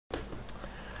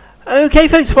Okay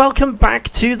folks, welcome back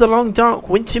to the Long Dark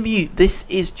Wintermute. This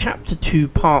is chapter 2,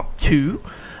 part 2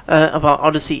 of our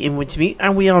Odyssey in Wintermute,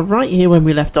 and we are right here when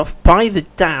we left off by the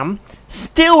dam,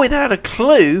 still without a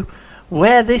clue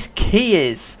where this key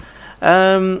is.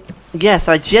 Yes,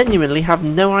 I genuinely have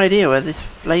no idea where this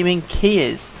flaming key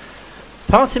is.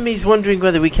 Part of me is wondering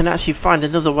whether we can actually find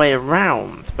another way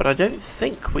around, but I don't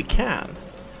think we can.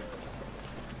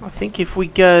 I think if we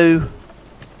go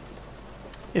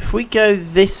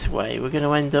this way, we're going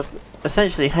to end up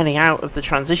essentially heading out of the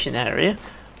transition area,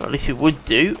 or at least we would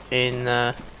do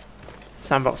in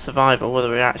Sandbox Survival.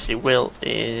 Whether we actually will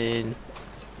in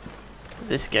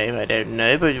this game, I don't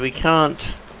know, but we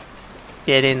can't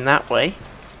get in that way.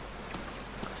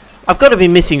 I've got to be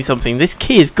missing something. This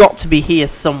key has got to be here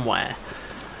somewhere,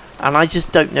 and I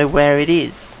just don't know where it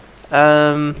is.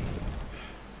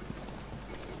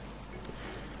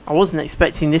 I wasn't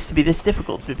expecting this to be this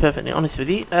difficult, to be perfectly honest with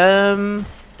you.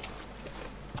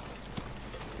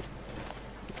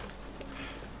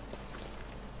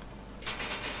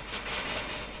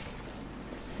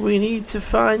 We need to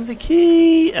find the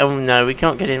key. Oh no, we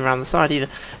can't get in around the side either.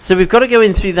 So we've got to go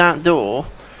in through that door,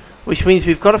 which means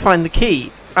we've got to find the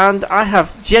key. And I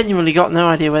have genuinely got no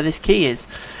idea where this key is.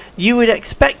 You would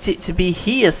expect it to be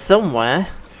here somewhere,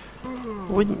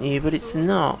 wouldn't you? But it's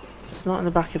not. It's not in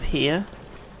the back of here.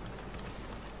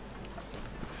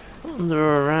 Under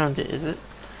or around it, is it?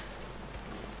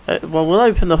 Well, we'll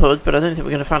open the hood, but I don't think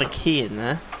we're going to find a key in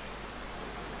there.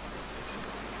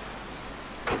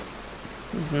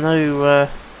 There's no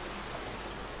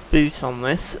boot on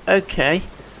this. Okay.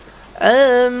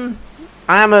 I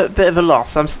am at a bit of a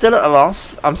loss. I'm still at a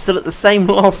loss. I'm still at the same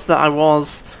loss that I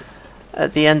was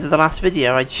at the end of the last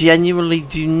video. I genuinely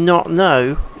do not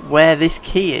know where this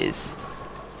key is.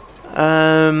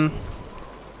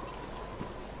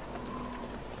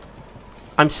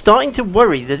 I'm starting to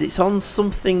worry that it's on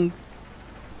something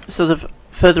sort of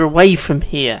further away from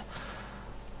here.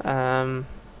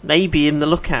 Maybe in the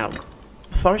lookout.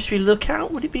 Forestry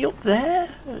lookout? Would it be up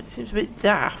there? It seems a bit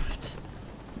daft.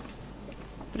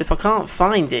 But if I can't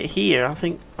find it here, I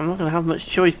think I'm not going to have much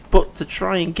choice but to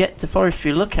try and get to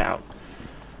Forestry lookout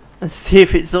and see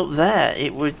if it's up there.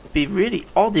 It would be really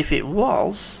odd if it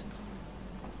was.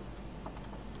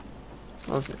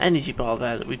 Well, there's an energy bar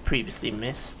there that we'd previously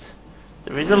missed.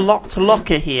 There is a locked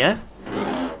locker here.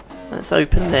 Let's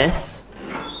open this.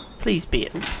 Please be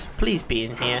please be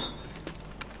in here.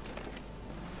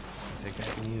 I think I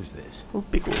can use this. Oh,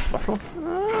 big water bottle.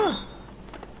 Ah.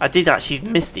 I did actually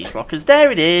miss these lockers. There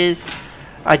it is.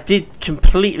 I did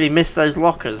completely miss those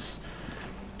lockers.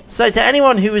 So to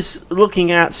anyone who is looking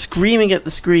at, screaming at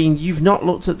the screen, you've not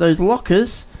looked at those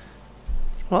lockers.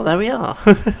 Well, there we are.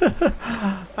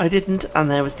 I didn't,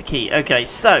 and there was the key. Okay,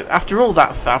 so after all that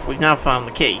faff, we've now found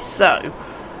the key. So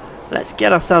let's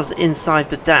get ourselves inside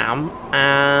the dam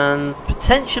and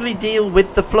potentially deal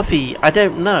with the Fluffy. I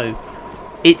don't know.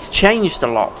 It's changed a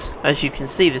lot. As you can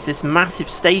see, there's this massive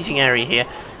staging area here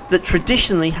that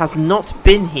traditionally has not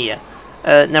been here.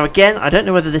 Now again, I don't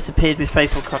know whether this appeared with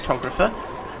Faithful Cartographer,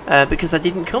 because I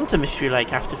didn't come to Mystery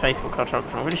Lake after Faithful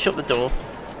Cartographer. I'm going to shut the door,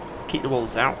 keep the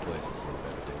wolves out.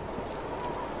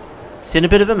 It's in a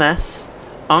bit of a mess.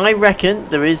 I reckon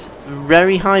there is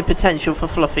very high potential for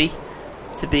Fluffy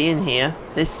to be in here.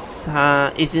 This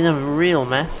is in a real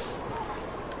mess.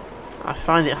 I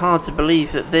find it hard to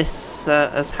believe that this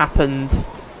has happened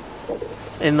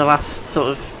in the last sort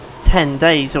of 10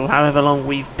 days or however long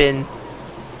we've been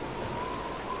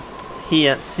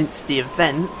here since the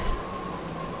event.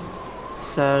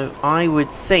 So I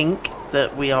would think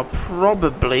that we are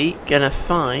probably going to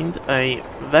find a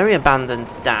very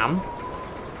abandoned dam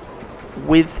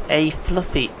with a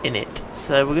Fluffy in it.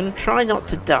 So we're going to try not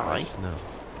to die. No,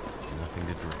 nothing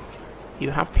to drink.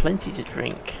 You have plenty to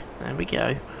drink. There we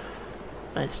go.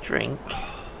 Let's drink.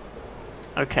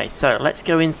 Okay, so let's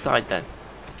go inside then.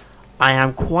 I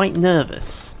am quite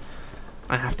nervous.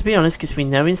 I have to be honest, because we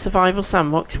know in Survival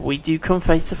Sandbox we do come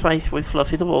face to face with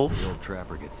Fluffy the Wolf. The old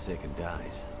trapper gets sick and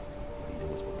dies. He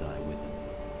knows we'll die with him.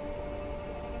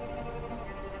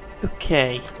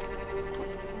 Okay.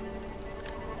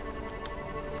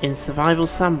 In Survival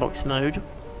Sandbox mode,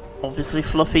 obviously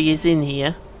Fluffy is in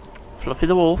here. Fluffy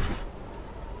the Wolf.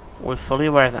 We're fully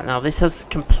aware of that. Now this has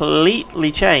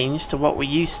completely changed to what we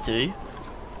used to.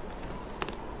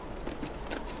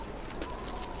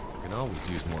 We can always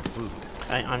use more food.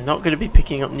 Okay, I'm not going to be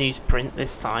picking up newsprint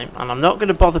this time, and I'm not going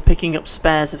to bother picking up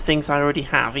spares of things I already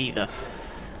have either.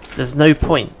 There's no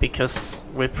point, because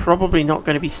we're probably not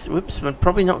going to be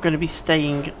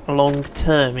staying long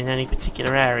term in any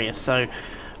particular area. So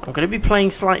I'm going to be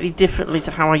playing slightly differently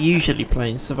to how I usually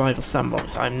play in Survival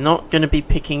Sandbox. I'm not going to be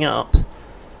picking up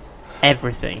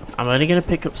everything. I'm only going to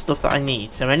pick up stuff that I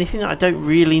need. So anything that I don't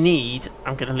really need,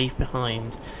 I'm going to leave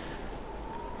behind.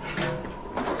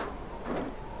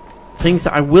 Things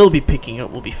that I will be picking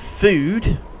up will be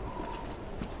food.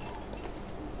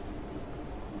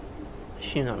 I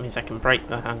assume that means I can break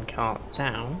the handcart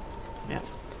down. Yep.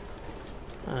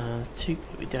 Two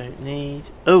that we don't need.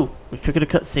 Oh, we've triggered a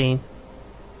cutscene.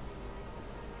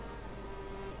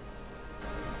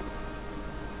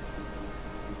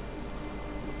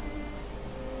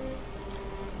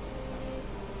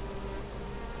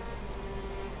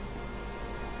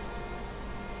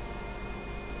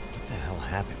 What the hell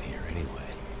happened here anyway?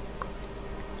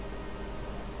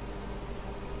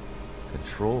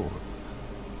 Control room.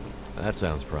 That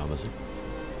sounds promising.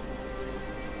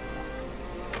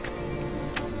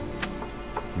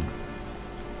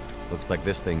 Looks like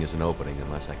this thing isn't opening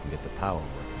unless I can get the power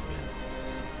working again.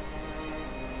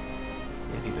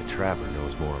 Maybe the trapper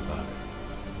knows more about it.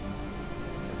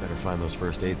 I better find those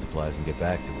first aid supplies and get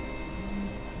back to him.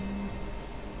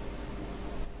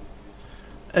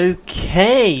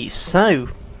 Okay, so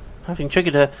having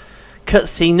triggered a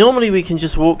cutscene, normally we can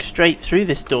just walk straight through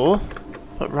this door,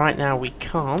 but right now we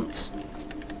can't.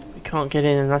 We can't get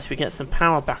in unless we get some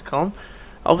power back on.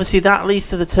 Obviously that leads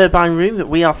to the turbine room that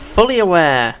we are fully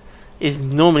aware is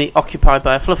normally occupied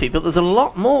by a Fluffy, but there's a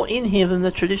lot more in here than there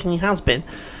traditionally has been.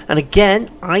 And again,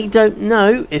 I don't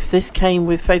know if this came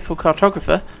with Faithful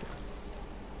Cartographer.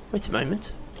 Wait a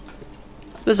moment.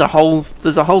 There's a whole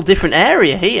different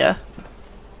area here.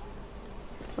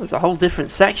 There's a whole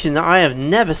different section that I have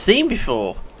never seen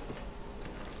before.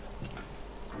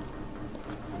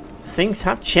 Things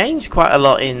have changed quite a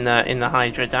lot in the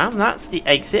Hydra Dam. That's the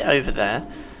exit over there.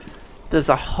 There's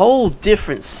a whole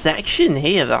different section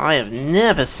here that I have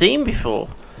never seen before.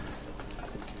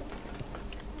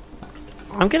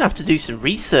 I'm going to have to do some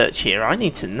research here. I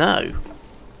need to know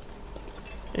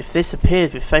if this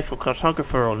appeared with Faithful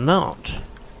Cartographer or not.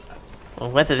 Or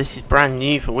whether this is brand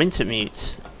new for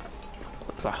Wintermute.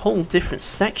 There's a whole different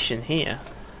section here.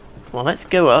 Well, let's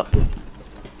go up.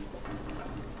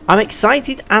 I'm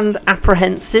excited and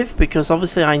apprehensive because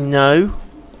obviously I know.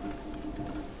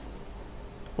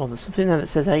 Well, there's something there that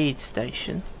says aid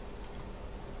station.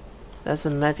 There's a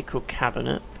medical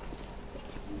cabinet.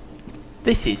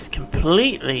 This is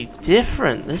completely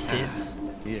different. This is.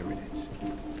 Here it is.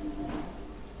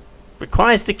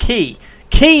 Requires the key.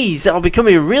 Keys are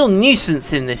becoming a real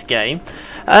nuisance in this game.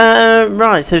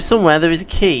 Right, so somewhere there is a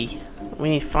key. We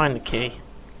need to find the key.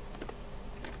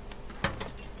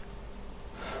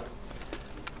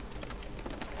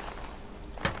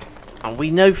 And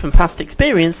we know from past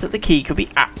experience that the key could be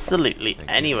absolutely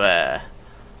anywhere.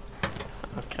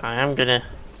 Okay, I am going to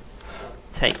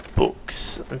take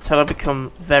books. Until I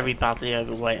become very badly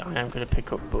overweight, I am going to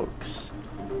pick up books.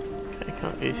 Okay,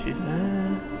 can't go through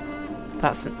there.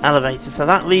 That's an elevator. So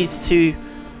that leads to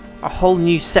a whole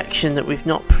new section that we've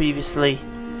not previously...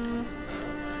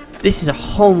 This is a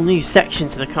whole new section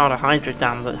to the Carter Hydra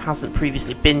Dam that hasn't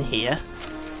previously been here.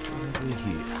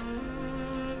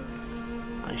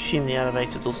 I assume the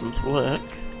elevator doesn't work.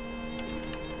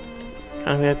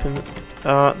 Can we open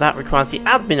the... that requires the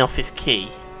admin office key.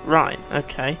 Right,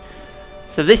 okay.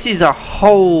 So this is a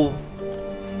whole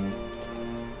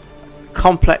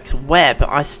complex web.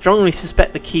 I strongly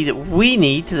suspect the key that we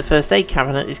need to the first aid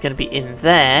cabinet is going to be in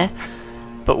there.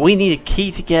 But we need a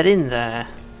key to get in there.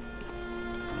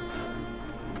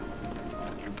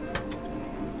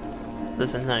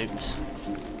 There's a note.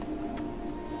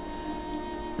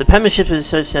 The penmanship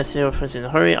is associated with us in a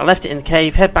hurry. I left it in the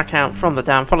cave. Head back out from the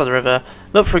dam. Follow the river.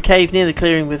 Look for a cave near the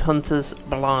clearing with hunters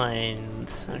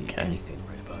blind. Okay.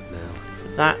 So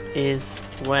that is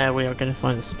where we are going to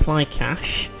find the supply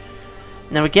cache.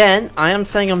 Now again, I am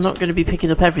saying I'm not going to be picking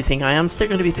up everything. I am still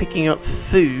going to be picking up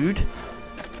food.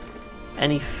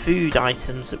 Any food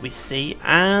items that we see.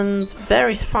 And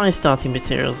various fire starting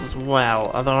materials as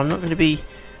well. Although I'm not going to be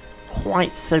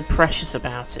quite so precious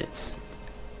about it.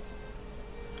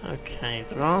 Okay,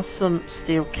 there are some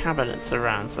steel cabinets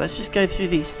around, so let's just go through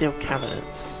these steel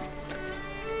cabinets.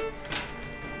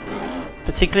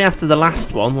 Particularly after the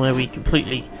last one, where we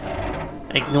completely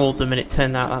ignored them and it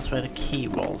turned out that's where the key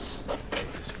was.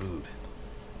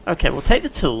 Okay, we'll take the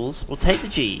tools, we'll take the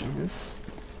jeans.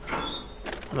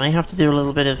 I may have to do a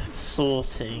little bit of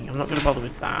sorting, I'm not going to bother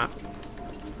with that.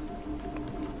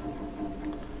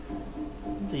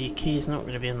 The key is not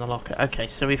going to be in the locker. Okay,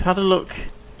 so we've had a look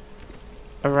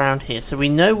around here, so we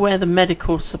know where the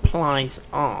medical supplies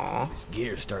are. This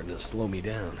gear is starting to slow me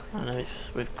down. I know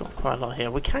we've got quite a lot here.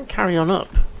 We can carry on up.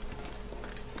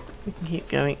 We can keep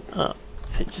going up.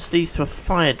 It just leads to a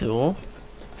fire door,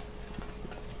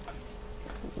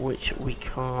 which we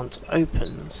can't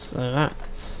open, so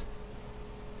that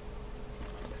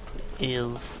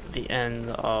is the end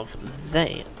of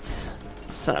that.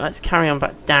 So let's carry on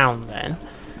back down then,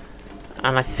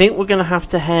 and I think we're going to have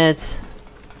to head...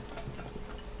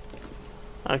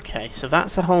 Okay, so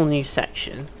that's a whole new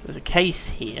section. There's a case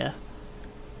here.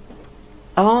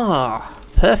 Ah,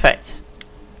 perfect.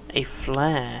 A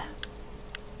flare.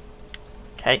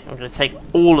 Okay, I'm going to take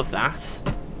all of that.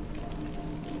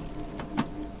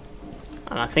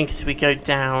 And I think as we go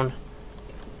down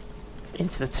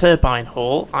into the turbine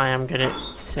hall, I am going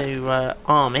to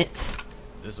arm it.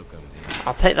 This'll come in.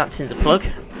 I'll take that tinder plug.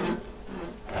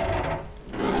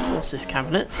 Let's force this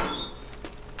cabinet.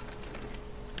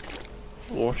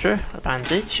 Water, a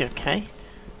bandage, okay.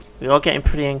 We are getting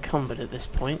pretty encumbered at this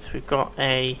point. We've got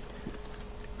a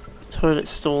toilet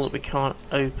stall that we can't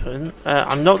open.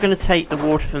 I'm not going to take the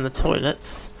water from the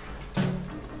toilets.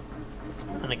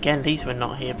 And again, these were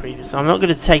not here previously. I'm not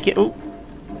going to take it. Oh,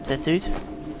 dead dude.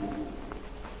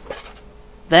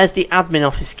 There's the admin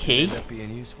office key. That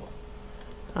being useful.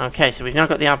 Okay, so we've now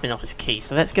got the admin office key.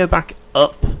 So let's go back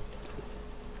up.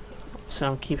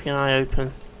 So I'm keeping an eye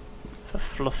open for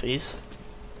fluffies.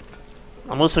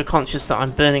 I'm also conscious that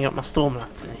I'm burning up my storm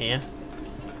lantern here.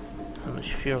 How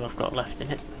much fuel I've got left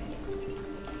in it.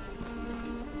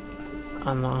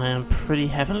 And I am pretty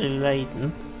heavily laden.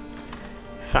 In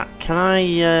fact, can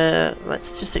I...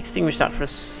 let's just extinguish that for a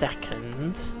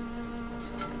second.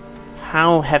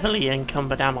 How heavily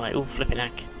encumbered am I? Oh, flipping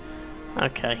heck.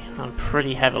 Okay, I'm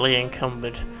pretty heavily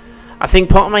encumbered. I think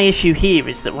part of my issue here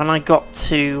is that when I got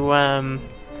to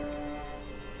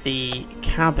the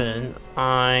cabin,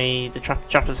 the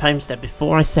Trapper's Homestead,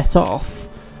 before I set off,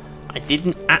 I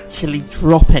didn't actually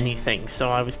drop anything, so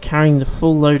I was carrying the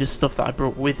full load of stuff that I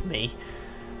brought with me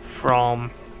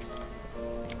from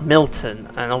Milton,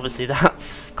 and obviously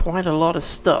that's quite a lot of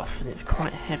stuff, and it's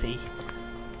quite heavy.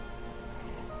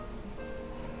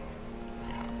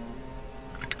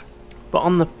 But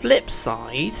on the flip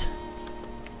side,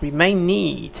 we may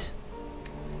need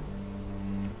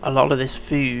a lot of this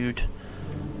food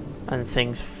and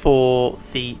things for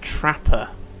the Trapper.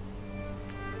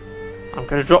 I'm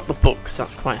going to drop the book because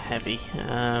that's quite heavy.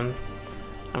 I'm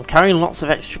carrying lots of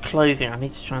extra clothing. I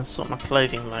need to try and sort my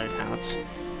clothing load out.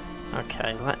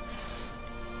 Okay, let's...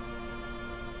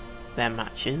 They're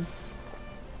matches.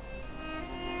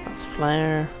 That's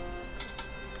flare.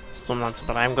 Storm lantern,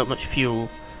 but I haven't got much fuel.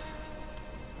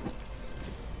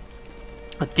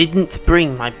 I didn't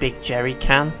bring my big jerry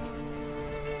can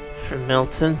from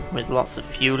Milton with lots of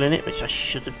fuel in it, which I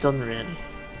should have done really.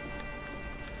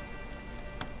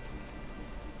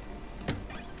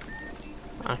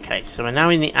 Okay, so we're now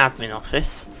in the admin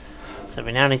office, so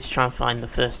we now need to try and find the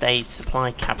first aid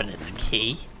supply cabinet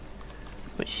key,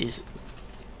 which is,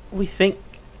 we think,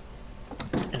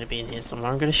 going to be in here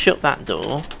somewhere. I'm going to shut that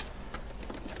door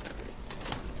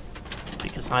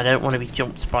because I don't want to be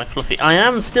jumped by Fluffy. I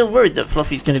am still worried that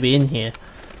Fluffy's going to be in here,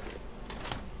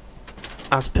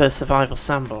 as per Survival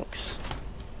Sandbox.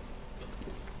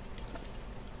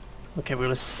 Okay, we've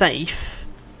got a safe.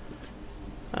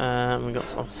 We've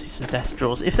got obviously some desk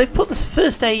drawers. If they've put this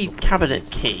first aid cabinet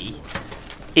key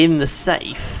in the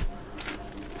safe,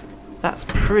 that's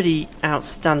pretty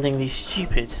outstandingly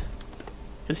stupid.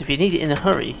 Because if you need it in a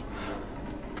hurry,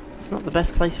 it's not the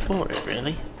best place for it,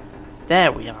 really.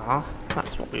 There we are.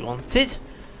 That's what we wanted.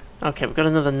 Okay, we've got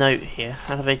another note here.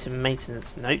 Elevator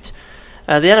maintenance note.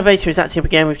 The elevator is acting up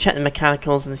again. We've checked the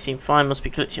mechanicals and they seem fine. Must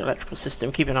be glitchy electrical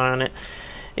system. Keep an eye on it.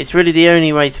 It's really the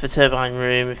only way to the turbine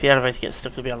room. If the elevator gets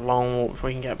stuck, it'll be a long walk before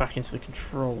we can get back into the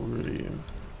control room.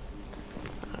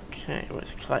 Okay, well,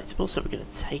 it's a collectible, so we're going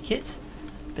to take it.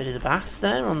 Bit of the bass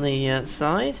there on the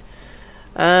side.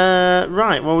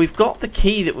 Right, well, we've got the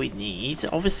key that we need.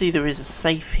 Obviously, there is a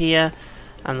safe here,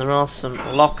 and there are some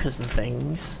lockers and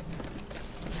things.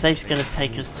 The safe's going to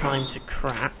take us time to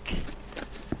crack.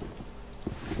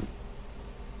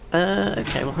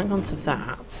 Okay, well, hang on to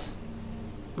that.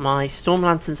 My storm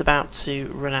lantern's about to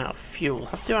run out of fuel.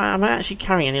 Am I actually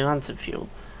carrying any lantern fuel?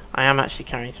 I am actually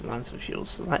carrying some lantern fuel,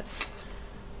 so let's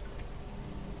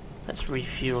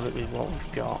refuel it with what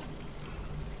we've got.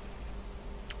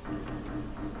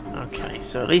 Okay,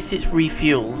 so at least it's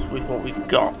refueled with what we've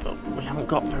got, but we haven't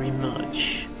got very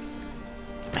much.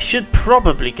 I should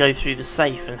probably go through the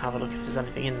safe and have a look if there's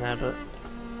anything in there, but...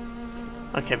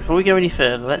 Okay, before we go any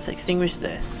further, let's extinguish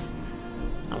this.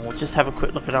 And we'll just have a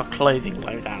quick look at our clothing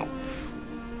loadout.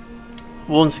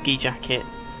 Worn ski jacket.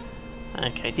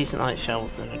 Okay, decent light shell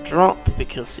we're going to drop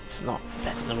because it's not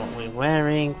better than what we're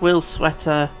wearing. Wool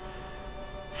sweater.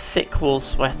 thick wool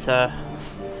sweater,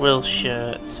 wool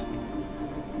shirt,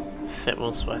 thick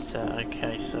wool sweater.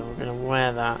 Okay, so we're going to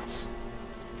wear that.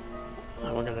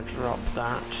 And we're going to drop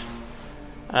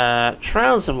that.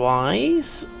 Trouser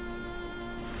wise,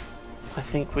 I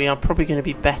think we are probably going to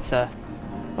be better.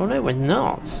 Oh no, we're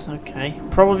not. Okay,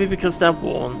 probably because they're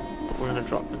worn, but we're going to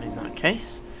drop them in that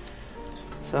case.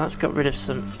 So that's got rid of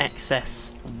some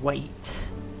excess weight.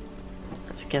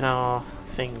 Let's get our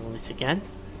thing lit again.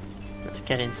 Let's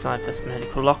get inside this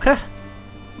medical locker.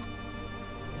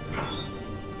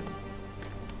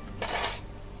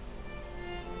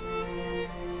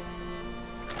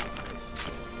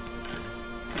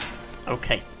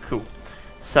 Okay, cool.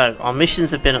 So, our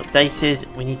missions have been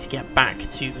updated. We need to get back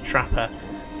to the Trapper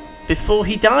before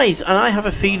he dies. And I have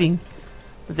a feeling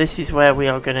this is where we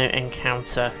are going to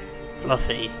encounter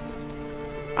Fluffy.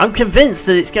 I'm convinced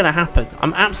that it's going to happen.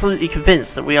 I'm absolutely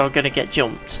convinced that we are going to get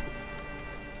jumped.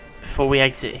 Before we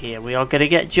exit here, we are going to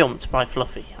get jumped by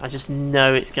Fluffy. I just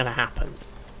know it's going to happen.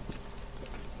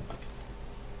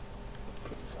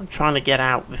 So I'm trying to get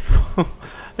out before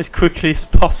as quickly as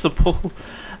possible.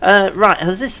 Right,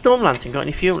 has this storm lantern got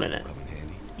any fuel in it?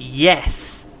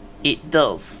 Yes, it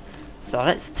does. So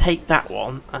let's take that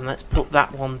one and let's put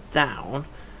that one down.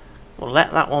 We'll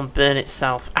let that one burn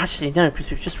itself. Actually, no, because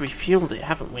we've just refueled it,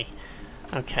 haven't we?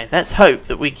 Okay, let's hope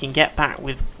that we can get back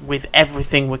with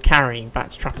everything we're carrying back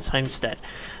to Trapper's Homestead.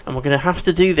 And we're going to have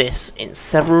to do this in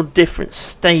several different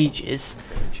stages.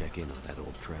 Check in on that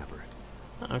old trapper.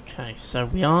 Okay, so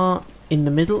we are in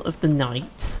the middle of the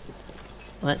night.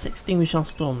 Let's extinguish our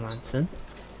storm lantern.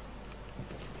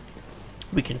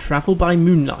 We can travel by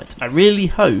moonlight. I really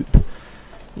hope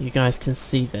you guys can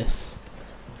see this.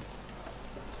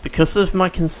 Because of my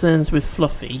concerns with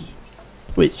Fluffy,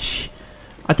 which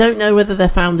I don't know whether they're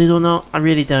founded or not, I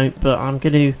really don't, but I'm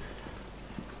going to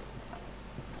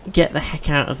get the heck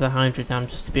out of the Hydra Dam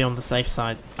just to be on the safe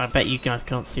side. I bet you guys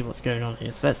can't see what's going on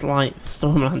here, so let's light the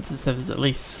storm lantern so there's at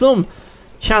least some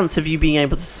chance of you being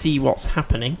able to see what's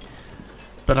happening.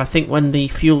 But I think when the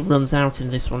fuel runs out in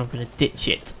this one, I'm going to ditch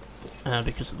it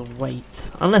because of the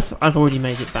weight. Unless I've already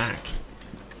made it back.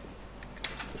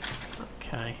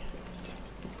 Okay.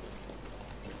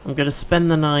 I'm going to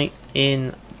spend the night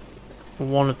in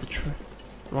one of the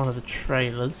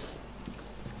trailers.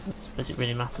 I suppose it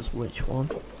really matters which one.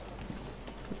 They're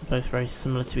both very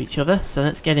similar to each other. So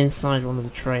let's get inside one of the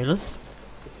trailers.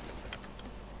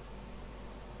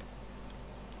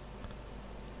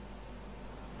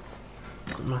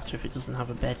 Doesn't matter if it doesn't have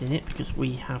a bed in it because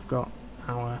we have got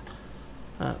our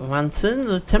lantern.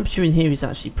 The temperature in here is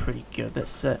actually pretty good.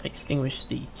 Let's extinguish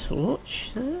the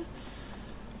torch there.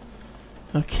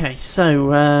 Okay, so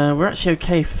we're actually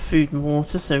okay for food and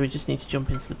water, so we just need to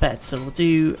jump into the bed. So we'll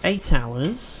do 8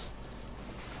 hours,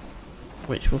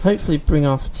 which will hopefully bring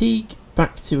our fatigue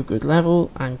back to a good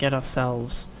level and get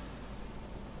ourselves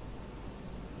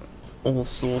all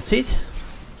sorted.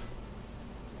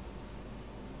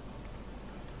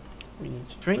 We need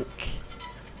to drink.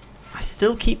 I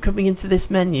still keep coming into this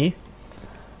menu.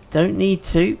 Don't need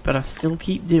to, but I still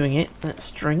keep doing it. Let's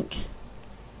drink.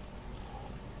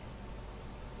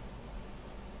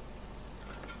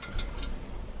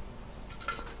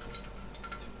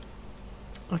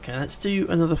 Okay, let's do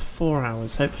another 4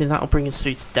 hours. Hopefully that'll bring us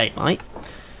through to daylight.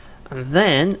 And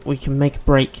then we can make a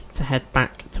break to head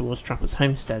back towards Trapper's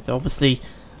Homestead. Obviously,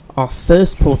 our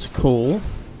first port of call...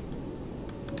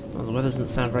 Well, the weather doesn't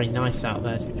sound very nice out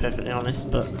there, to be perfectly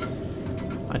honest, but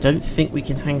I don't think we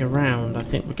can hang around. I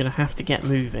think we're going to have to get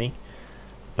moving.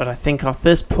 But I think our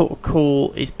first port of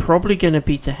call is probably going to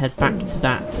be to head back to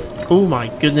that. Oh my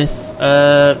goodness.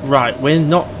 Right, we're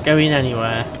not going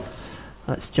anywhere.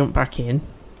 Let's jump back in.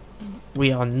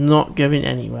 We are not going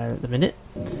anywhere at the minute.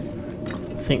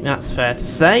 I think that's fair to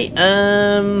say.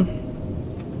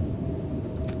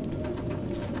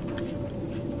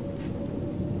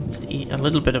 Just eat a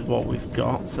little bit of what we've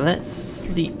got. So let's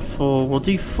sleep for... We'll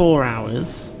do 4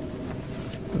 hours.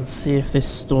 And see if this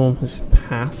storm has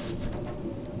passed.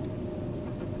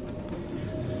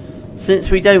 Since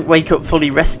we don't wake up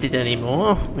fully rested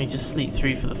anymore, we just sleep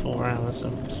through for the 4 hours. So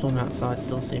the storm outside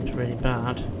still seems really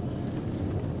bad.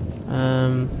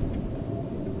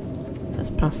 Let's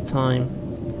pass time.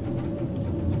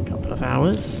 A couple of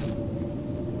hours.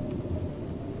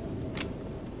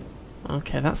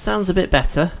 Okay, that sounds a bit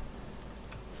better.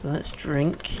 So let's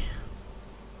drink.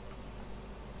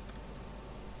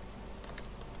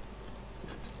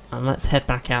 And let's head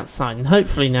back outside. And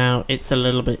hopefully now it's a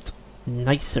little bit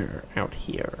nicer out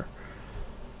here.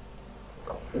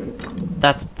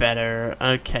 That's better.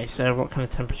 Okay, so what kind of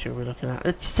temperature are we looking at?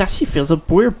 It just actually feels like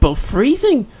we're above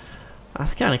freezing.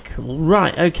 That's kind of cool.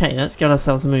 Right, okay, let's get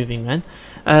ourselves moving then.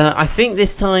 I think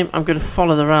this time I'm going to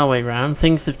follow the railway round.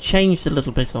 Things have changed a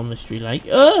little bit on Mystery Lake.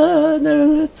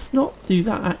 No, let's not do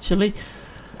that actually.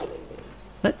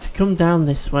 Let's come down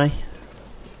this way.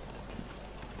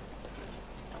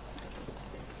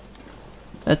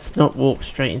 Let's not walk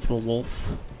straight into a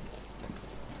wolf.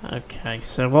 Okay,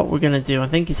 so what we're going to do, I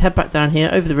think, is head back down here,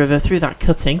 over the river, through that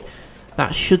cutting.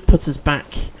 That should put us back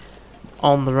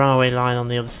on the railway line on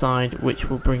the other side, which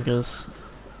will bring us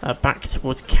back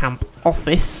towards camp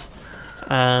office.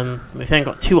 We've then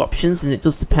got two options, and it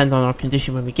does depend on our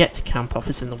condition when we get to camp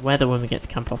office and the weather when we get to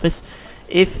camp office.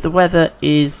 If the weather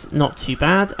is not too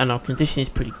bad and our condition is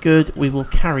pretty good, we will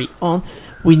carry on.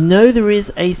 We know there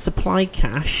is a supply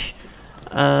cache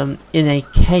in a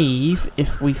cave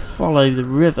if we follow the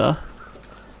river,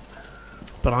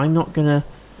 but I'm not going to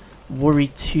worry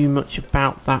too much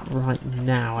about that right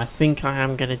now. I think I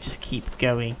am going to just keep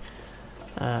going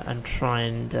and try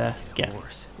and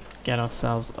get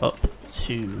ourselves up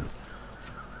to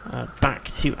back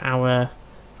to our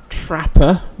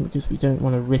trapper, because we don't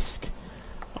want to risk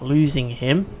losing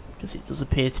him, because it does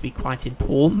appear to be quite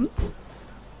important.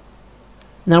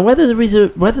 Now, whether there is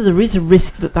a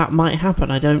risk that might happen,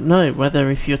 I don't know.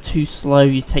 Whether if you're too slow,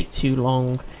 you take too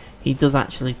long, he does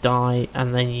actually die,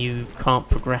 and then you can't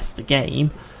progress the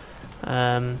game.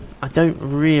 I don't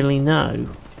really know,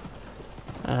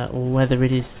 or whether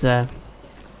it is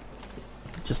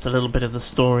just a little bit of the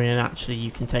story, and actually you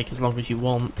can take as long as you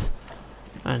want,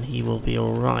 and he will be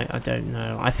alright. I don't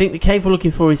know. I think the cave we're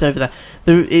looking for is over there.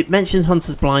 It mentioned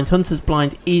Hunter's Blind. Hunter's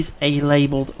Blind is a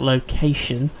labelled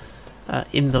location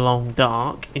in the long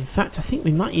dark. In fact, I think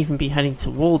we might even be heading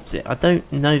towards it. I don't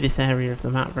know this area of the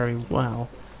map very well.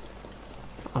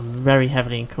 I'm very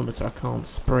heavily encumbered, so I can't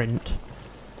sprint.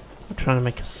 I'm trying to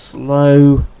make a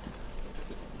slow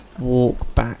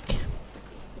walk back.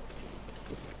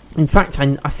 In fact,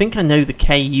 I think I know the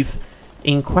cave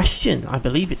in question. I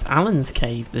believe it's Alan's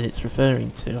cave that it's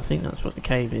referring to. I think that's what the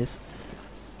cave is.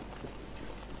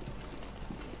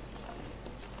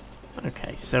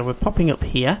 Okay, so we're popping up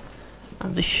here,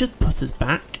 and this should put us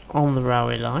back on the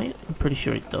railway line. I'm pretty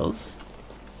sure it does.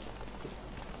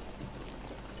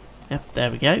 Yep,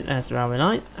 there we go. There's the railway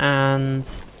line,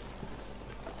 and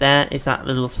there is that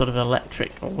little sort of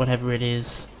electric, or whatever it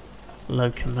is,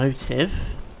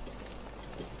 locomotive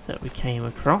that we came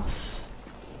across.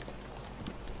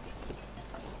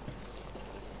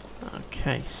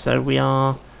 Okay, so we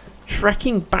are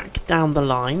trekking back down the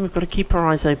line. We've got to keep our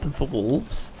eyes open for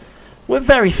wolves. We're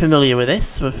very familiar with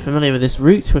this. We're familiar with this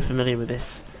route. We're familiar with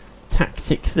this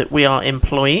tactic that we are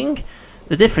employing.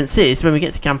 The difference is, when we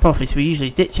get to camp office, we usually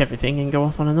ditch everything and go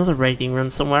off on another raiding run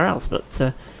somewhere else. But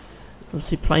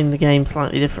obviously playing the game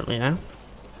slightly differently now.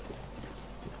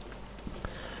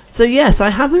 So yes,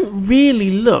 I haven't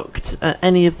really looked at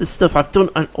any of the stuff. I've done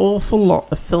an awful lot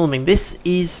of filming. This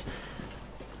is...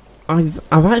 I've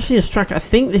actually lost track. I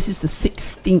think this is the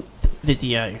 16th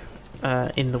video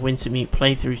in the Wintermute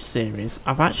playthrough series.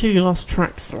 I've actually lost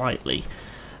track slightly,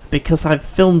 because I've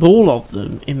filmed all of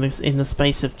them in the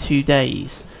space of 2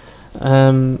 days.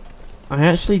 I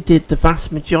actually did the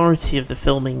vast majority of the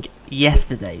filming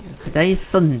yesterday. Today is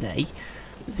Sunday,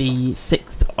 the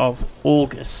 6th of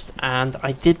August, and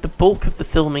I did the bulk of the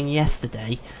filming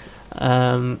yesterday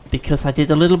because I did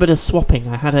a little bit of swapping.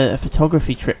 I had a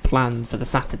photography trip planned for the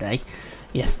Saturday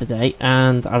yesterday,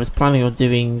 and I was planning on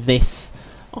doing this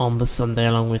on the Sunday,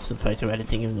 along with some photo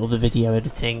editing and other video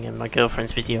editing, and my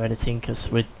girlfriend's video editing,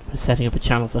 because we're setting up a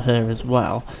channel for her as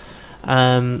well.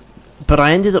 But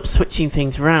I ended up switching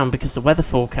things around because the weather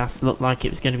forecast looked like it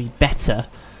was going to be better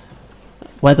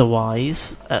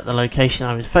weather-wise at the location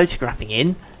I was photographing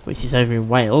in, which is over in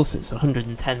Wales. So it's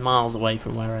 110 miles away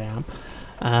from where I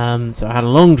am. So I had a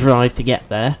long drive to get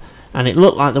there, and it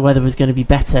looked like the weather was going to be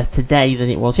better today than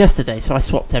it was yesterday, so I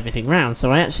swapped everything around.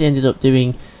 So I actually ended up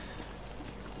doing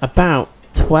about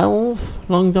 12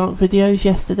 long dark videos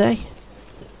yesterday.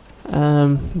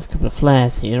 There's a couple of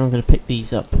flares here. I'm going to pick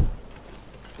these up.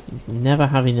 You can never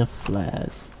have enough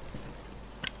flares.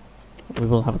 We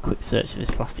will have a quick search of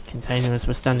this plastic container as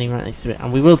we're standing right next to it,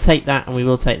 and we will take that, and we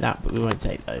will take that, but we won't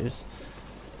take those.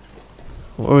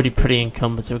 We're already pretty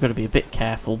encumbered, so we've got to be a bit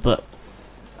careful, but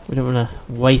we don't want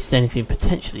to waste anything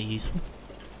potentially useful.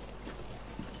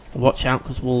 Watch out,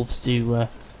 because wolves do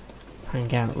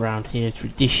hang out around here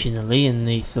traditionally in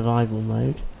the survival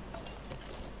mode.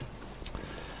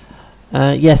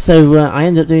 Yeah, so I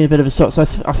ended up doing a bit of a swap. So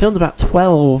I filmed about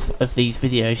 12 of these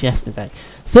videos yesterday,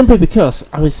 simply because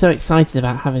I was so excited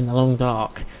about having the long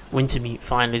dark Wintermute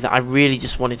finally that I really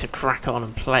just wanted to crack on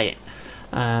and play it.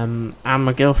 and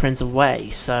my girlfriend's away,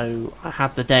 so I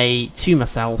had the day to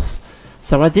myself.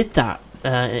 So I did that,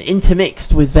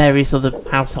 intermixed with various other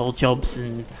household jobs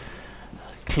and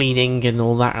cleaning and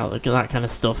all that kind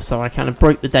of stuff. So I kind of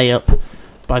broke the day up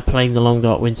by playing the Long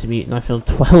Dark Wintermute, and I filmed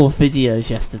 12 videos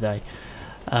yesterday.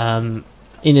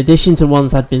 In addition to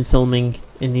ones I'd been filming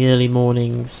in the early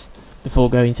mornings before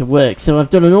going to work. So I've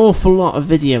done an awful lot of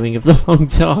videoing of the Long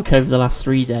Dark over the last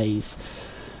 3 days.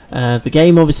 The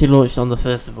game obviously launched on the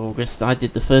 1st of August. I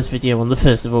did the first video on the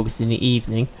 1st of August in the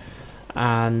evening,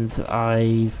 and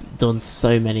I've done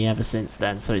so many ever since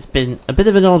then. So it's been a bit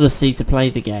of an odyssey to play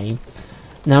the game.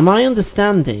 Now my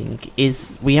understanding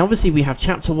is we have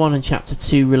Chapter 1 and Chapter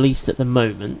 2 released at the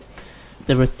moment.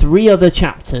 There are 3 other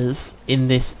chapters in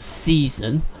this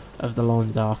season of the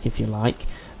Long Dark, if you like.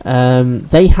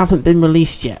 They haven't been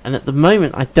released yet, and at the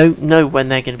moment I don't know when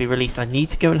they're going to be released. I need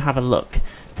to go and have a look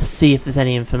to see if there's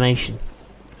any information,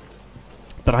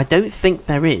 but I don't think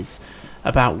there is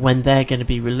about when they're going to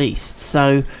be released.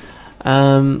 So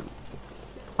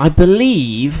I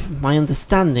believe, my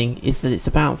understanding is that it's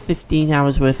about 15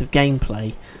 hours worth of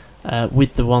gameplay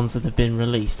with the ones that have been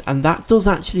released, and that does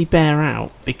actually bear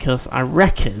out, because I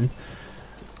reckon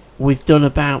we've done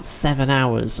about 7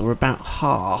 hours, or about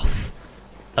half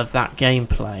of that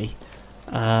gameplay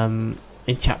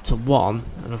in Chapter 1,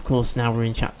 and of course now we're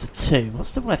in Chapter 2.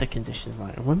 What's the weather conditions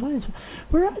like?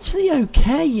 We're actually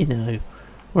okay, you know.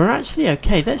 We're actually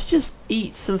okay. Let's just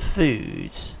eat some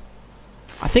food.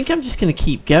 I think I'm just going to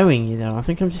keep going, you know. I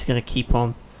think I'm just going to keep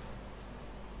on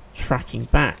tracking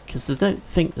back, because I don't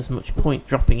think there's much point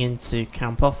dropping into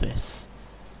Camp Office.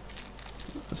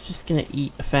 I was just going to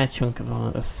eat a fair chunk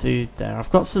of food there. I've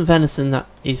got some venison that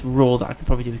is raw that I could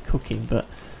probably do with cooking, but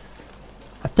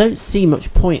I don't see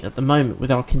much point at the moment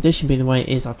with our condition being the way it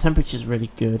is. Our temperature's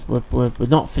really good. We're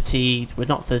not fatigued, we're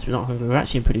not thirsty, we're not hungry. We're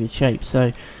actually in pretty good shape.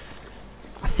 So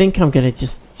I think I'm going to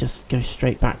just go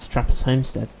straight back to Trapper's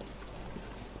Homestead,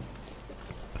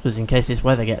 because in case this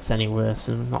weather gets any worse,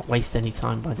 and not waste any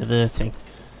time by diverting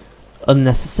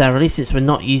unnecessarily, since we're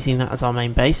not using that as our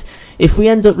main base. If we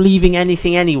end up leaving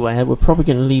anything anywhere, we're probably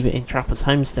going to leave it in Trapper's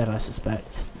Homestead, I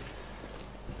suspect.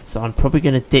 So I'm probably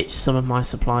going to ditch some of my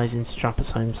supplies into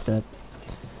Trapper's Homestead.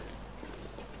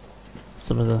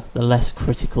 Some of the less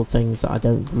critical things that I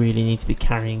don't really need to be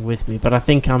carrying with me. But I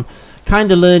think I'm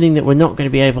kind of learning that we're not going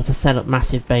to be able to set up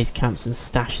massive base camps and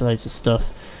stash loads of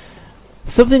stuff.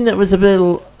 Something that was a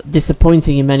little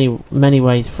disappointing in many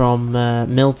ways from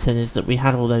Milton is that we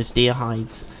had all those deer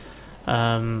hides,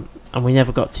 and we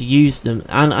never got to use them.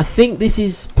 And I think this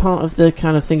is part of the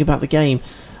kind of thing about the game.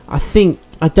 I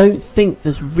don't think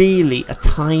there's really a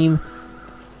time.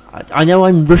 I know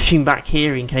I'm rushing back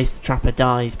here in case the trapper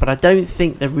dies, but I don't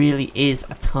think there really is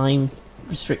a time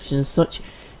restriction as such.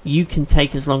 You can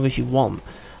take as long as you want.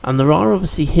 And there are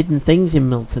obviously hidden things in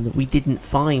Milton that we didn't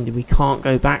find, and we can't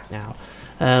go back now.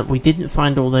 We didn't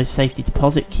find all those safety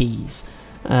deposit keys.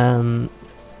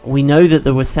 We know that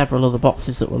there were several other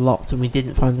boxes that were locked, and we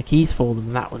didn't find the keys for them.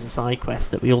 And that was a side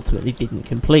quest that we ultimately didn't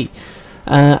complete.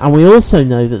 And we also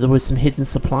know that there were some hidden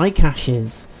supply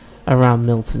caches around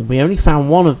Milton. We only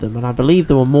found one of them, and I believe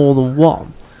there were more than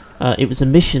one. It was a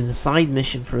mission, a side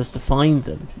mission for us to find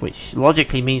them, which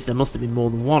logically means there must have been more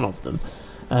than one of them.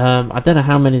 I don't know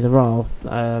how many there are.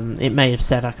 It may have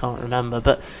said, I can't remember,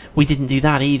 but we didn't do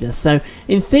that either. So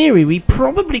in theory we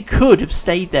probably could have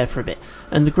stayed there for a bit,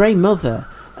 and the Grey Mother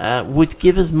would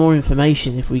give us more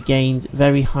information if we gained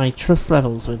very high trust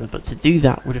levels with her, but to do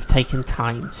that would have taken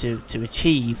time to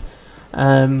achieve.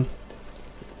 I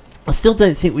still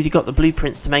don't think we'd have got the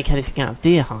blueprints to make anything out of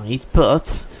deer hide,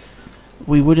 but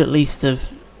we would at least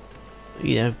have,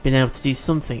 you know, been able to do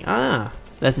something. Ah,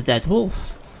 there's a dead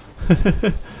wolf.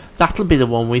 That'll be the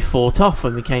one we fought off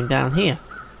when we came down here.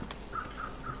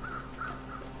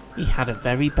 He had a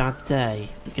very bad day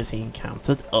because he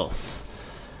encountered us.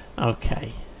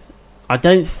 Okay. I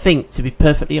don't think, to be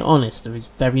perfectly honest, there is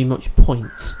very much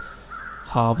point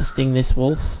harvesting this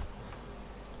wolf.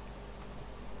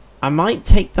 I might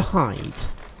take the hide.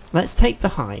 Let's take the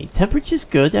hide. Temperature's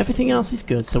good, everything else is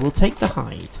good, so we'll take the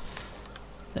hide.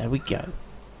 There we go.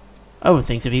 Oh, and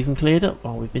things have even cleared up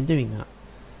while we've been doing that.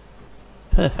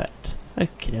 Perfect.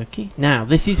 Okie dokie. Now,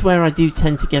 this is where I do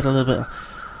tend to get a little bit...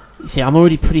 You see, I'm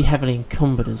already pretty heavily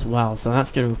encumbered as well, so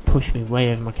that's going to push me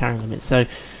way over my carrying limit. So,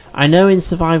 I know in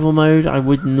survival mode I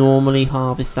would normally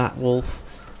harvest that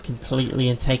wolf completely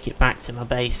and take it back to my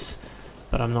base,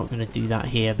 but I'm not going to do that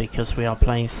here because we are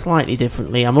playing slightly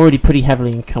differently. I'm already pretty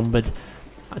heavily encumbered.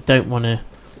 I don't want to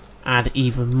add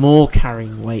even more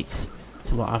carrying weight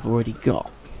to what I've already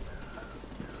got.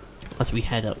 as we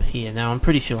head up here. Now, I'm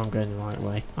pretty sure I'm going the right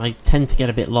way. I tend to get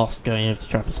a bit lost going over to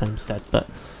Trappers Homestead, but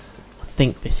I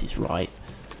think this is right.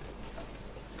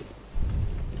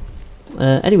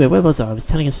 Anyway, where was I? I was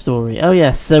telling a story. Oh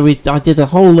yes, so I did a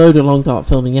whole load of long dark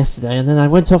filming yesterday, and then I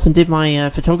went off and did my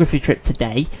photography trip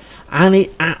today, and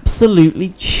it absolutely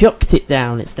chucked it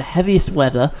down. It's the heaviest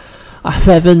weather I've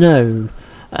ever known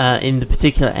in the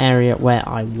particular area where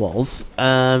I was.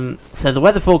 So the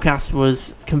weather forecast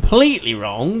was completely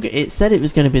wrong. It said it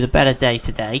was going to be the better day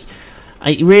today.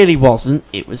 It really wasn't.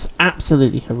 It was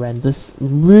absolutely horrendous.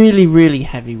 Really, really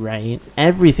heavy rain.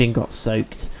 Everything got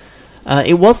soaked.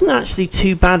 It wasn't actually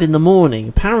too bad in the morning.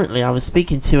 Apparently, I was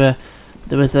speaking to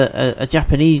there was a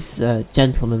Japanese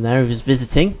gentleman there who was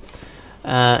visiting.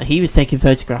 He was taking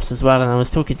photographs as well, and I was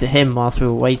talking to him whilst we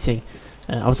were waiting.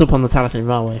 I was up on the Talatin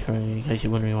Railway, in case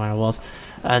you're wondering where I was,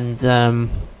 and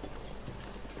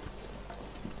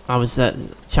I was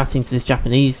chatting to this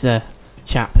Japanese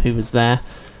chap who was there.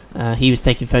 He was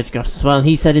taking photographs as well, and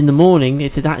he said in the morning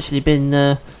it had actually been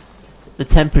the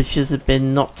temperatures had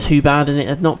been not too bad, and it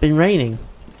had not been raining.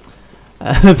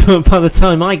 But by the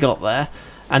time I got there,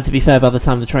 and to be fair, by the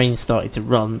time the train started to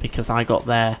run, because I got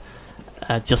there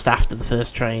just after the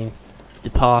first train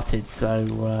departed,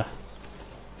 so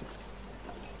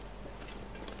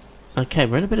okay,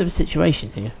 we're in a bit of a situation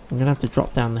here. I'm going to have to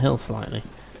drop down the hill slightly.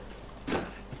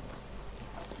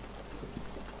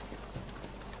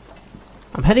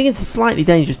 I'm heading into slightly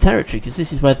dangerous territory because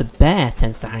this is where the bear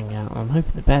tends to hang out. I'm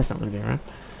hoping the bear's not going to be around.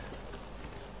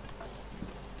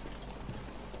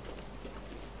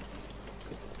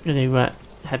 I'm going to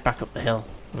head back up the hill.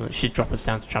 It should drop us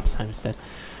down to Trappers Homestead.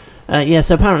 Yeah,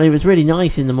 so apparently it was really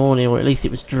nice in the morning, or at least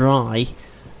it was dry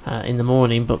in the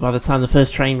morning, but by the time the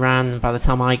first train ran, by the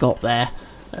time I got there,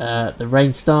 the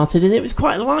rain started, and it was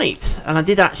quite light. And I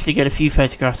did actually get a few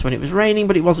photographs when it was raining,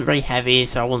 but it wasn't very heavy,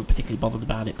 so I wasn't particularly bothered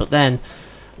about it. But then,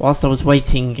 whilst I was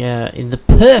waiting in the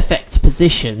perfect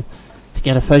position to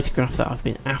get a photograph that I've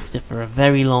been after for a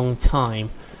very long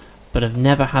time, but have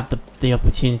never had the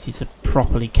opportunity to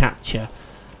properly capture,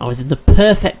 I was in the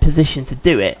perfect position to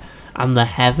do it, and the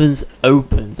heavens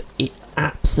opened. It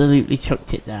absolutely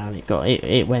chucked it down.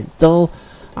 It went dull.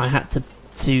 I had to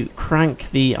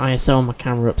crank the ISO on my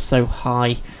camera up so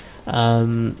high,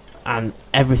 and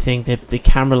everything, the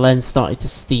camera lens started to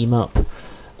steam up.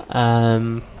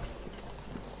 The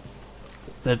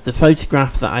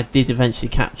photograph that I did eventually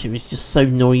capture was just so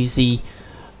noisy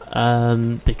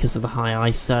because of the high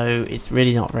ISO. It's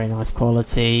really not very nice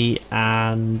quality,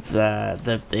 and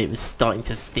it was starting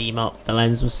to steam up. The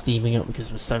lens was steaming up because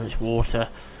there was so much water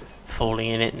falling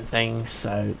in it and things,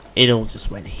 so it all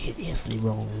just went hideously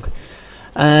wrong.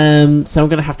 So I'm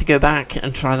going to have to go back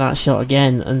and try that shot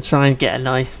again and try and get a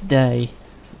nice day.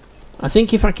 I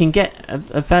think if I can get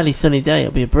a fairly sunny day,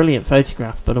 it'll be a brilliant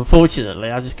photograph, but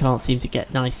unfortunately I just can't seem to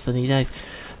get nice sunny days.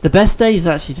 The best days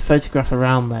actually to photograph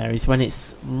around there is when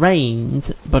it's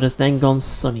rained but has then gone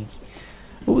sunny.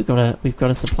 Oh, we've got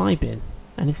a supply bin.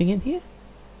 Anything in here?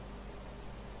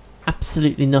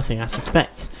 Absolutely nothing. I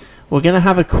suspect we're going to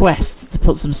have a quest to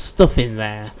put some stuff in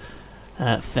there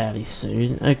fairly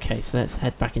soon. Okay, so let's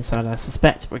head back inside. I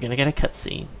suspect we're going to get a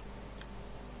cutscene.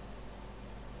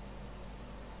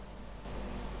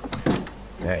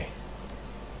 Hey.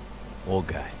 Old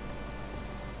guy.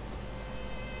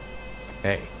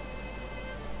 Hey.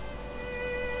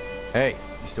 Hey,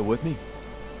 you still with me?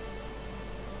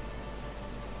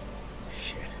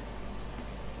 Shit.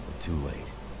 I'm too late.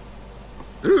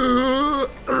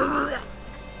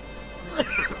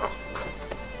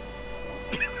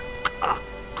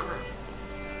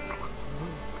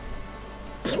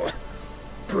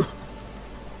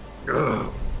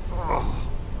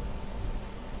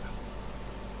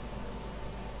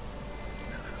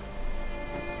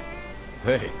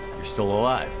 Hey, you're still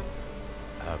alive.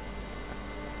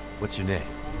 What's your name?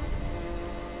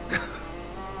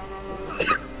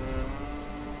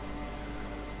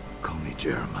 Call me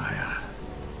Jeremiah.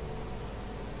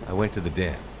 I went to the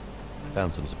dam.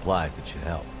 Found some supplies that should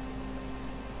help.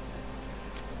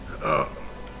 Oh,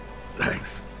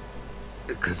 thanks.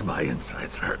 Because my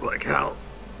insides hurt like hell.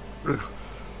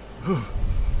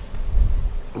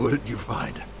 What did you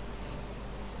find?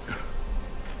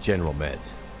 General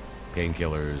meds.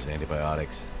 Painkillers,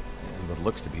 antibiotics, and what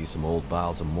looks to be some old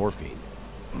vials of morphine.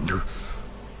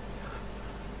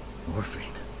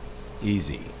 Morphine?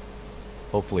 Easy.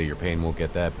 Hopefully your pain won't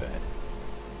get that bad.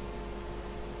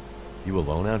 You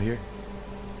alone out here?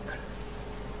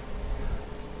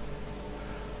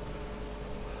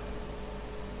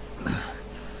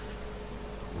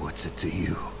 What's it to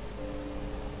you?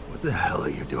 What the hell are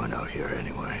you doing out here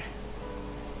anyway?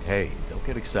 Hey, don't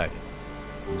get excited.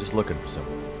 I'm just looking for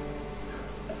someone.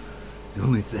 The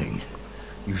only thing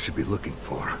you should be looking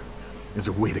for is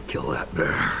a way to kill that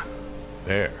bear.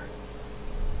 Bear?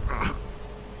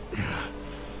 Yeah.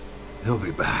 He'll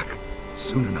be back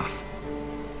soon enough.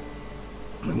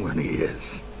 And when he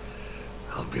is,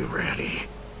 I'll be ready.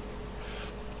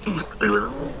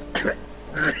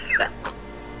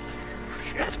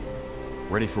 Shit.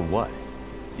 Ready for what?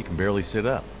 You can barely sit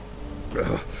up.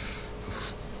 That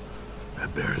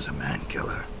bear's a man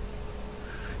killer.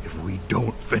 If we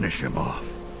don't finish him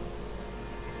off,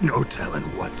 no telling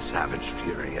what savage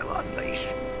fury he'll unleash.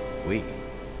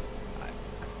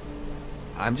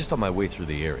 I'm just on my way through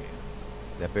the area.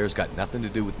 That bear's got nothing to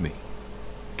do with me.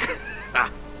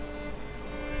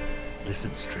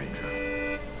 Listen,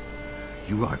 stranger.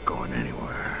 You aren't going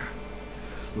anywhere.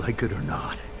 Like it or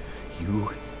not, you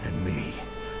and me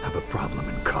have a problem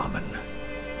in common.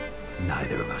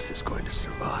 Neither of us is going to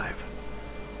survive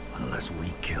unless we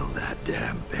kill that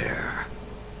damn bear.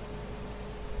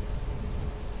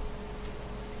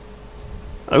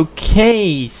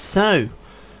 Okay, so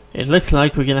it looks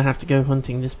like we're going to have to go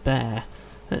hunting this bear.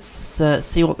 Let's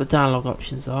see what the dialogue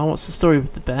options are. What's the story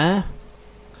with the bear?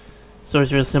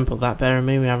 Story's real simple. That bear and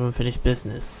me, we have unfinished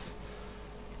business.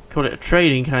 Call it a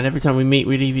trading kind. Every time we meet,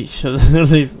 we leave each other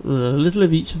leave a little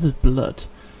of each other's blood.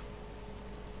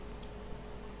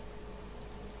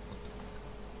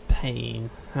 Pain.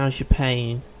 How's your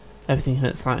pain? Everything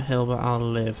hurts like hell, but I'll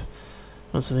live.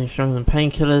 Want something stronger than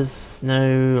painkillers?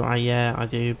 No, yeah, I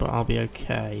do, but I'll be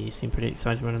okay. You seem pretty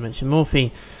excited when I mentioned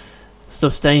morphine.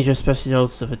 Stuff's dangerous, especially the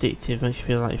old stuff. Addictive, makes you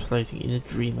feel like you're floating in a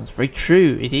dream. That's very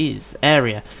true, it is.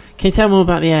 Area. Can you tell more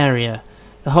about the area?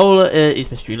 The whole is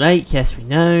Mystery Lake, yes we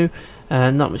know.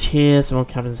 Not much here, some old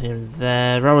cabins here and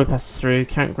there. Railway passes through,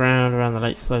 campground around the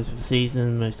lake's closed for the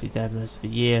season, mostly dead most of the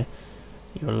year.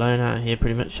 You're alone out here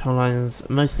pretty much. Whole line's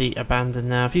mostly abandoned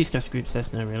now. A few scattered groups,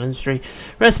 there's no real industry.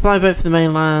 Red supply boat for the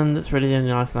mainland. That's really the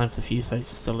only lifeline for the few folks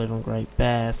that still live on Great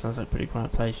Bear. Sounds like a pretty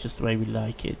quiet place, just the way we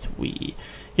like it.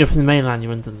 You're from the mainland, you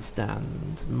wouldn't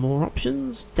understand. More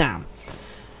options? Dam.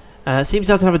 Seems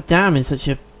odd to have a dam in such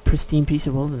a pristine piece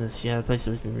of wilderness. Yeah, the place has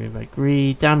always been ruined by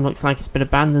greed. Dam looks like it's been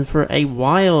abandoned for a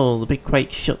while. The big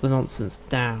quake shut the nonsense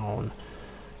down.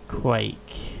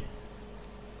 Quake.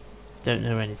 Don't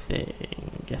know anything.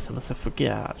 Guess I must have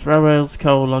forgot. Railroads,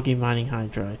 coal, logging, mining,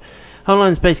 hydro. Whole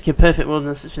line's basically a perfect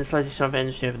wilderness. It's been slated to have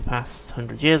industry over the past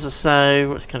 100 years or so.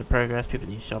 What's kind of progress? People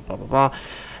need job, blah blah blah.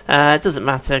 It doesn't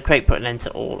matter. Quake put an end to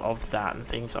all of that, and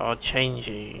things are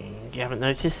changing. You haven't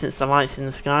noticed since the lights in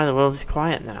the sky, the world is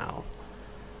quiet now.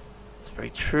 It's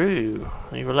very true.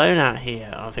 You're alone out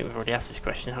here. I think we've already asked this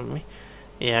question, haven't we?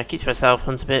 Yeah, keep to myself,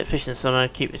 hunt a bit, fish in the summer,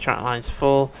 keep the track lines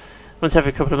full. Once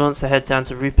every couple of months I head down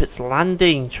to Rupert's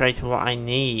Landing, trade for what I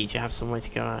need. You have some way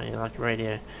to go out here, like a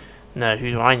radio. No,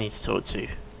 who do I need to talk to?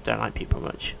 Don't like people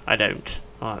much. I don't.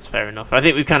 Well, that's fair enough. I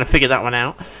think we've kind of figured that one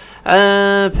out.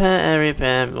 Pair area,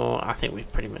 pair more. I think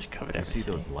we've pretty much covered everything. You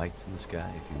see those lights in the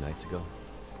sky a few nights ago?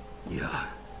 Yeah.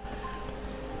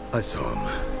 I saw them.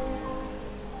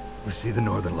 We see the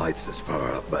northern lights this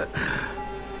far up, but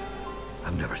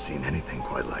I've never seen anything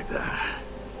quite like that.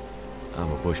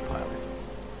 I'm a bush pilot.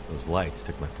 Those lights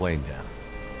took my plane down.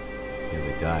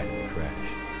 Nearly died in the crash.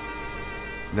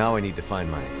 Now I need to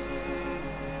find my...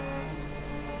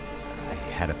 I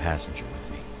had a passenger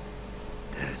with me.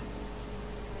 Dead?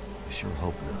 I sure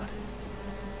hope not.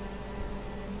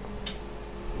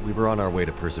 We were on our way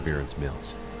to Perseverance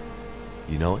Mills.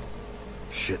 You know it?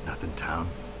 Shit, nothing town.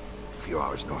 A few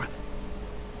hours north.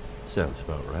 Sounds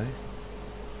about right.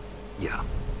 Yeah,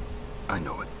 I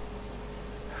know it.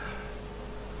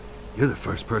 You're the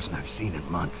first person I've seen in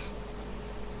months.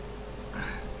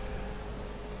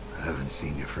 I haven't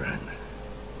seen your friend.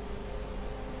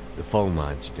 The phone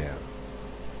lines are down.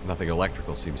 Nothing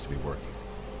electrical seems to be working.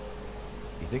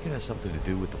 You think it has something to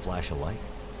do with the flash of light?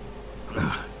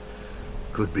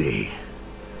 Could be.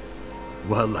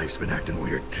 Wildlife's been acting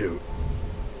weird too.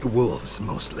 The wolves,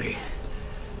 mostly.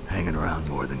 Hanging around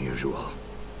more than usual.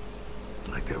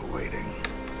 Like they're waiting.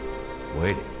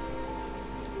 Waiting?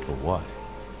 For what?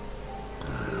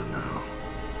 I don't know.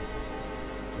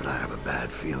 But I have a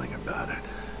bad feeling about it.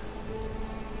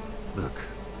 Look.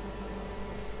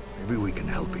 Maybe we can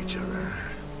help each other.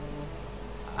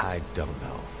 I don't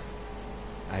know.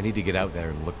 I need to get out there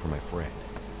and look for my friend.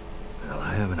 Well,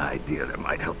 I have an idea that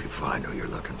might help you find who you're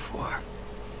looking for.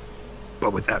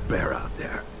 But with that bear out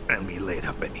there, and me laid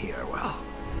up in here, well,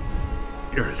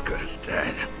 you're as good as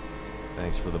dead.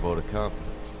 Thanks for the vote of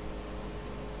confidence.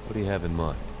 What do you have in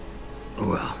mind?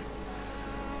 Well,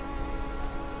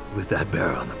 with that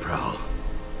bear on the prowl,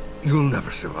 you'll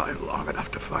never survive long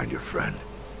enough to find your friend.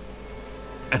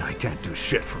 and I can't do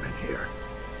shit from in here.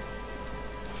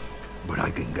 But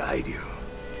I can guide you.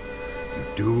 You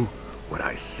do what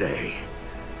I say,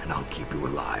 and I'll keep you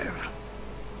alive.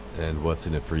 And what's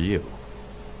in it for you?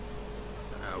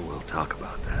 We'll talk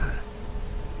about that.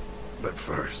 But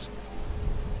first,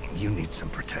 you need some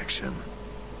protection.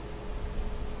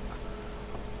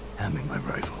 Hand me my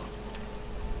rifle.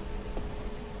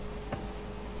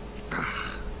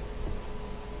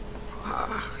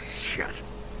 Shit.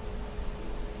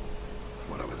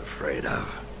 What I was afraid of.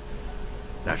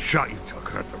 That shot you took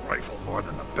hurt the rifle more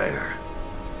than the bear.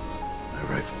 My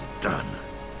rifle's done.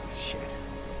 Shit.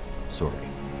 Sorry.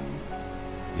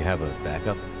 You have a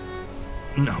backup?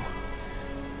 No.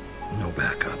 No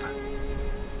backup.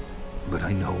 But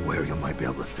I know where you might be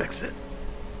able to fix it.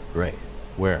 Great.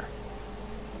 Where?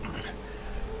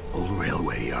 Old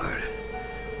railway yard.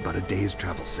 About a day's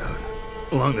travel south.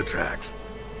 Along the tracks.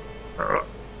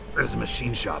 There's a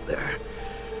machine shop there.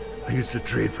 I used to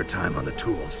trade for time on the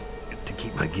tools to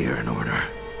keep my gear in order.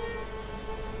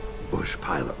 Bush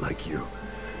pilot like you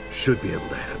should be able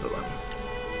to handle them.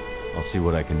 I'll see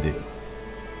what I can do.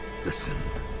 Listen.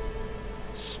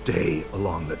 Stay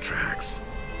along the tracks.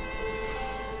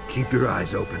 Keep your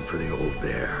eyes open for the old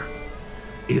bear.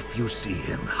 If you see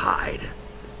him, hide.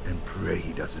 And pray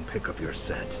he doesn't pick up your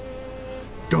scent.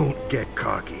 Don't get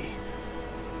cocky.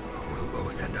 We'll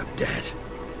both end up dead.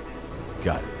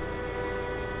 Got it.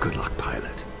 Good luck,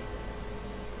 pilot.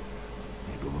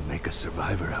 Maybe we'll make a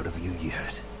survivor out of you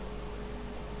yet.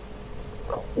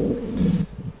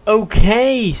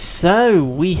 Okay, so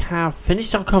we have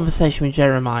finished our conversation with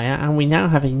Jeremiah, and we now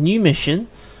have a new mission.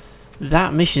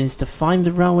 That mission is to find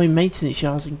the railway maintenance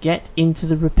yards and get into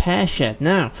the repair shed.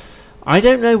 Now, I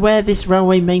don't know where this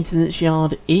railway maintenance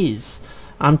yard is.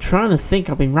 I'm trying to think.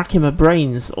 I've been racking my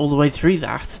brains all the way through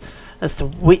that as to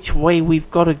which way we've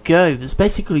got to go. There's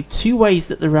basically two ways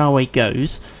that the railway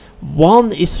goes.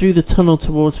 One is through the tunnel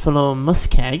towards Forlorn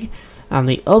Muskeg, and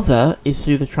the other is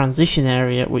through the transition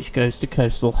area which goes to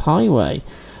Coastal Highway.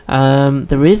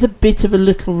 There is a bit of a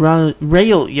little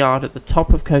rail yard at the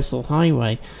top of Coastal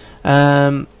Highway,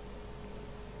 and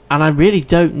I really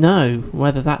don't know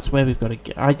whether that's where we've got to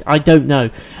go. I don't know.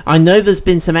 I know there's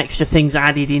been some extra things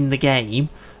added in the game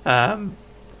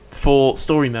for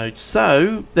story mode,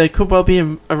 so there could well be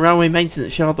a railway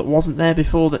maintenance yard that wasn't there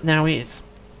before that now is.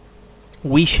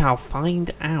 We shall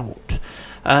find out.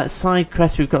 Side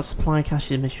quest, we've got supply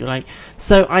caches in Mystery Lake.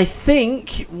 So I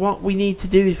think what we need to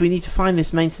do is we need to find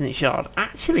this maintenance yard.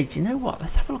 Actually, do you know what?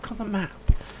 Let's have a look on the map,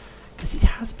 because it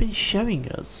has been showing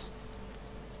us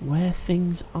where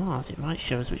things are. It might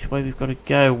show us which way we've got to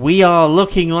go. We are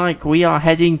looking like we are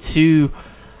heading to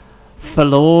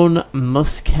Forlorn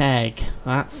Muskeg.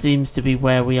 That seems to be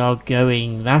where we are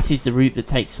going. That is the route that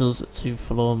takes us to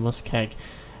Forlorn Muskeg.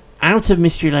 Out of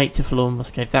Mystery Lake to Forlorn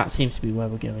Muskeg, that seems to be where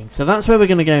we're going. So that's where we're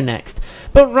going to go next.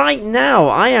 But right now,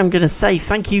 I am going to say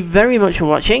thank you very much for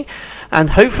watching, and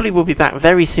hopefully we'll be back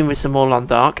very soon with some more Long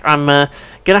Dark. I'm going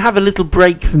to have a little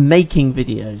break from making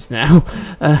videos now,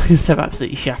 because I'm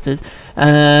absolutely shattered,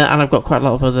 and I've got quite a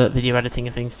lot of other video editing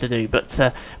and things to do. But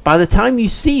by the time you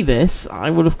see this,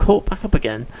 I will have caught back up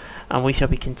again, and we shall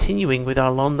be continuing with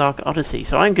our Long Dark Odyssey.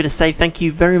 So I'm going to say thank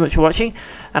you very much for watching,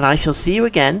 and I shall see you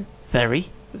again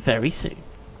very soon.